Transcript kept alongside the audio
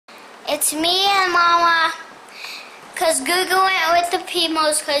It's me and Mama. Cause Gugu went with the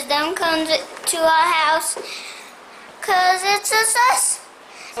Pimos, cause them comes to our house. Cause it's just us.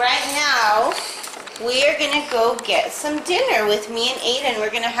 Right now, we are gonna go get some dinner with me and Aiden.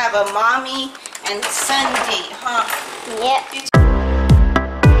 We're gonna have a mommy and son date, huh? Yep.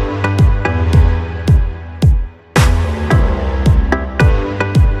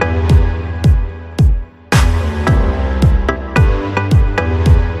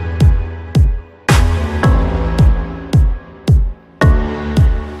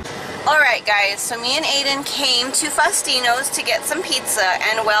 Alright guys, so me and Aiden came to Faustino's to get some pizza,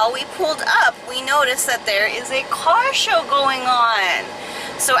 and while we pulled up, we noticed that there is a car show going on.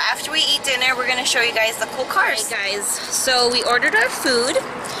 So after we eat dinner, we're going to show you guys the cool cars. Alright guys, so we ordered our food,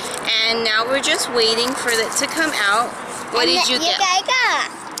 and now we're just waiting for it to come out. What did you get?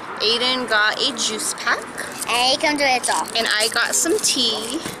 Aiden got a juice pack. And it comes with it all. And I got some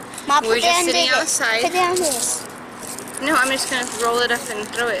tea. Mom, we're just sitting outside. Put it on this. No, I'm just going to roll it up and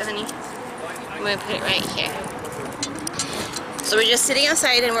throw it, honey. I'm going to put it right here. So we're just sitting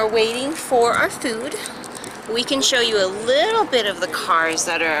outside and we're waiting for our food. We can show you a little bit of the cars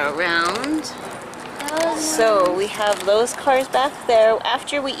that are around. So we have those cars back there.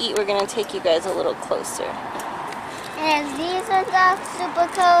 After we eat, we're going to take you guys a little closer. And these are the super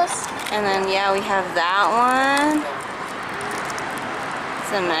close. And then, yeah, we have that one.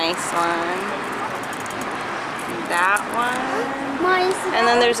 It's a nice one. That one. And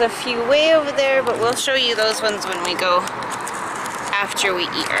then there's a few way over there, but we'll show you those ones when we go after we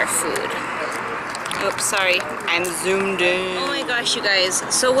eat our food. Oops, sorry, I'm zoomed in. Oh my gosh, you guys.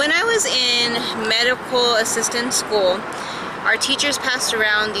 So when I was in medical assistant school, our teachers passed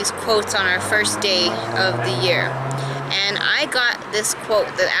around these quotes on our first day of the year. And I got this quote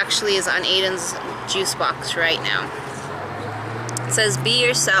that actually is on Aiden's juice box right now. It says, "Be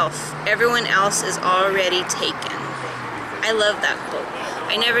yourself. Everyone else is already taken." I love that quote.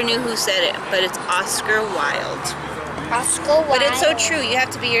 I never knew who said it, but it's Oscar Wilde. Oscar Wilde. But it's so true. You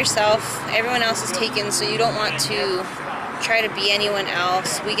have to be yourself. Everyone else is taken, so you don't want to try to be anyone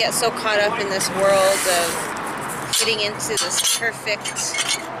else. We get so caught up in this world of getting into this perfect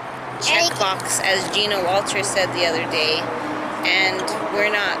checkbox, as Gina Walter said the other day, and we're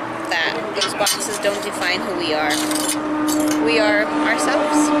not that. Those boxes don't define who we are. We are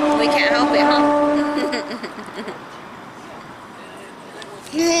ourselves. We can't help it, huh?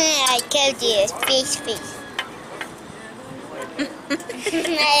 I told you, face.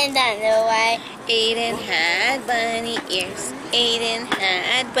 I don't know why. Aiden had bunny ears. Aiden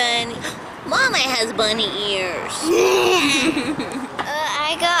had bunny. Mama has bunny ears.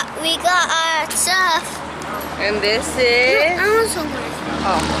 We got our stuff. And this is.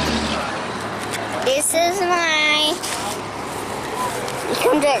 Oh. This is mine. It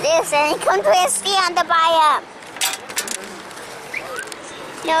comes with this, and it comes with a stand to buy up.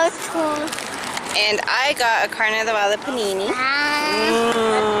 No spoon. And I got a carne adobada panini.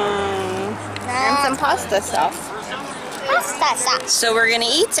 And some pasta stuff. So we're gonna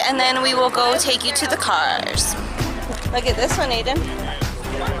eat, and then we will go take you to the cars. Look at this one, Aiden.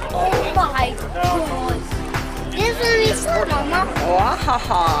 Oh my God. This one is fun, Mama.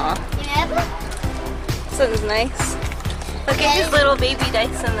 Wow. You have it? This one's nice. Look at his little baby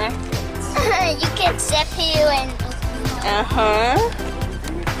dice in there. You can step here and...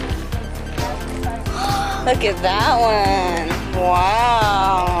 Look at that one.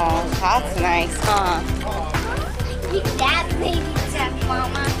 Wow. That's nice, huh? Look at that baby step,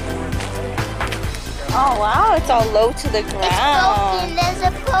 Mama. Oh, wow. It's all low to the ground. There's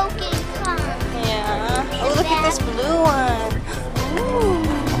a poking car. Yeah. Oh, look at this blue one. Ooh.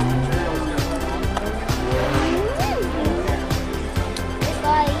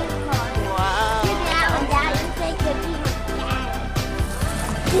 Wow.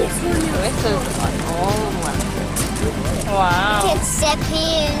 This is an old one. Wow. You can step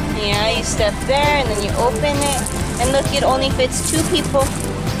in. Yeah, you step there and then you open it. And look, it only fits 2 people.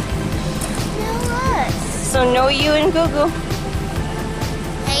 No, look. So no you and Gugu.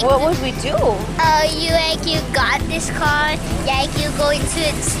 What would we do? You got this car. You go into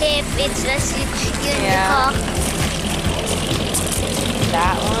a tip. It's just you in the car.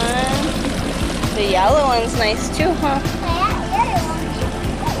 That one. The yellow one's nice too, huh?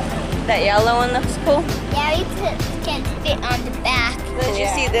 That yellow one looks cool. Yeah, we can fit on the back. Did you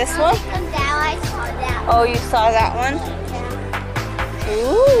see this one? I saw that. Oh, you saw that one?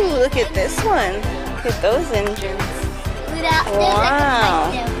 Ooh, look at this one. Look at those engines.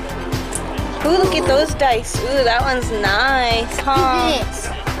 Wow. Ooh, look at those dice. Ooh, that one's nice, huh?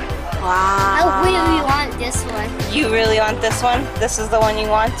 Wow. I really want this one. You really want this one? This is the one you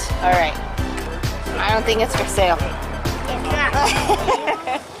want? Alright. I don't think it's for sale. It's not.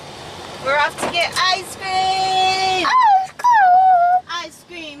 We're off to get ice cream! Oh, it's cool. Ice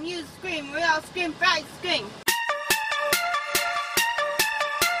cream, you scream, we all scream for ice cream.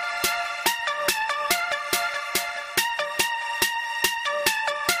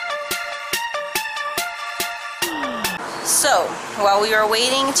 So, while we were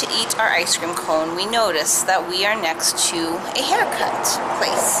waiting to eat our ice cream cone, we noticed that we are next to a haircut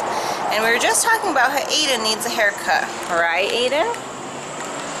place. And we were just talking about how Aiden needs a haircut. Right, Aiden?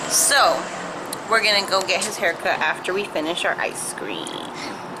 So, we're gonna go get his haircut after we finish our ice cream.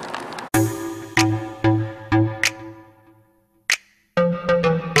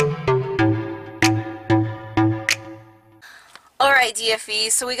 Alright,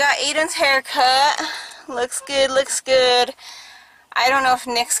 DFE, so we got Aiden's haircut. Looks good, looks good. I don't know if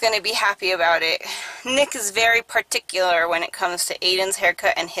Nick's going to be happy about it. Nick is very particular when it comes to Aiden's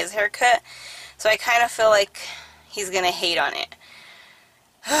haircut and his haircut, so I kind of feel like he's going to hate on it.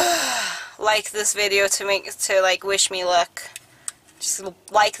 Like this video to like wish me luck. Just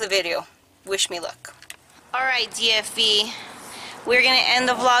like the video. Wish me luck. Alright, DFE. We're going to end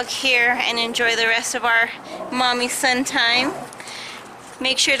the vlog here and enjoy the rest of our mommy-son time.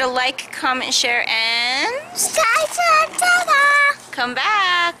 Make sure to like, comment, share, and Subscribe. come back.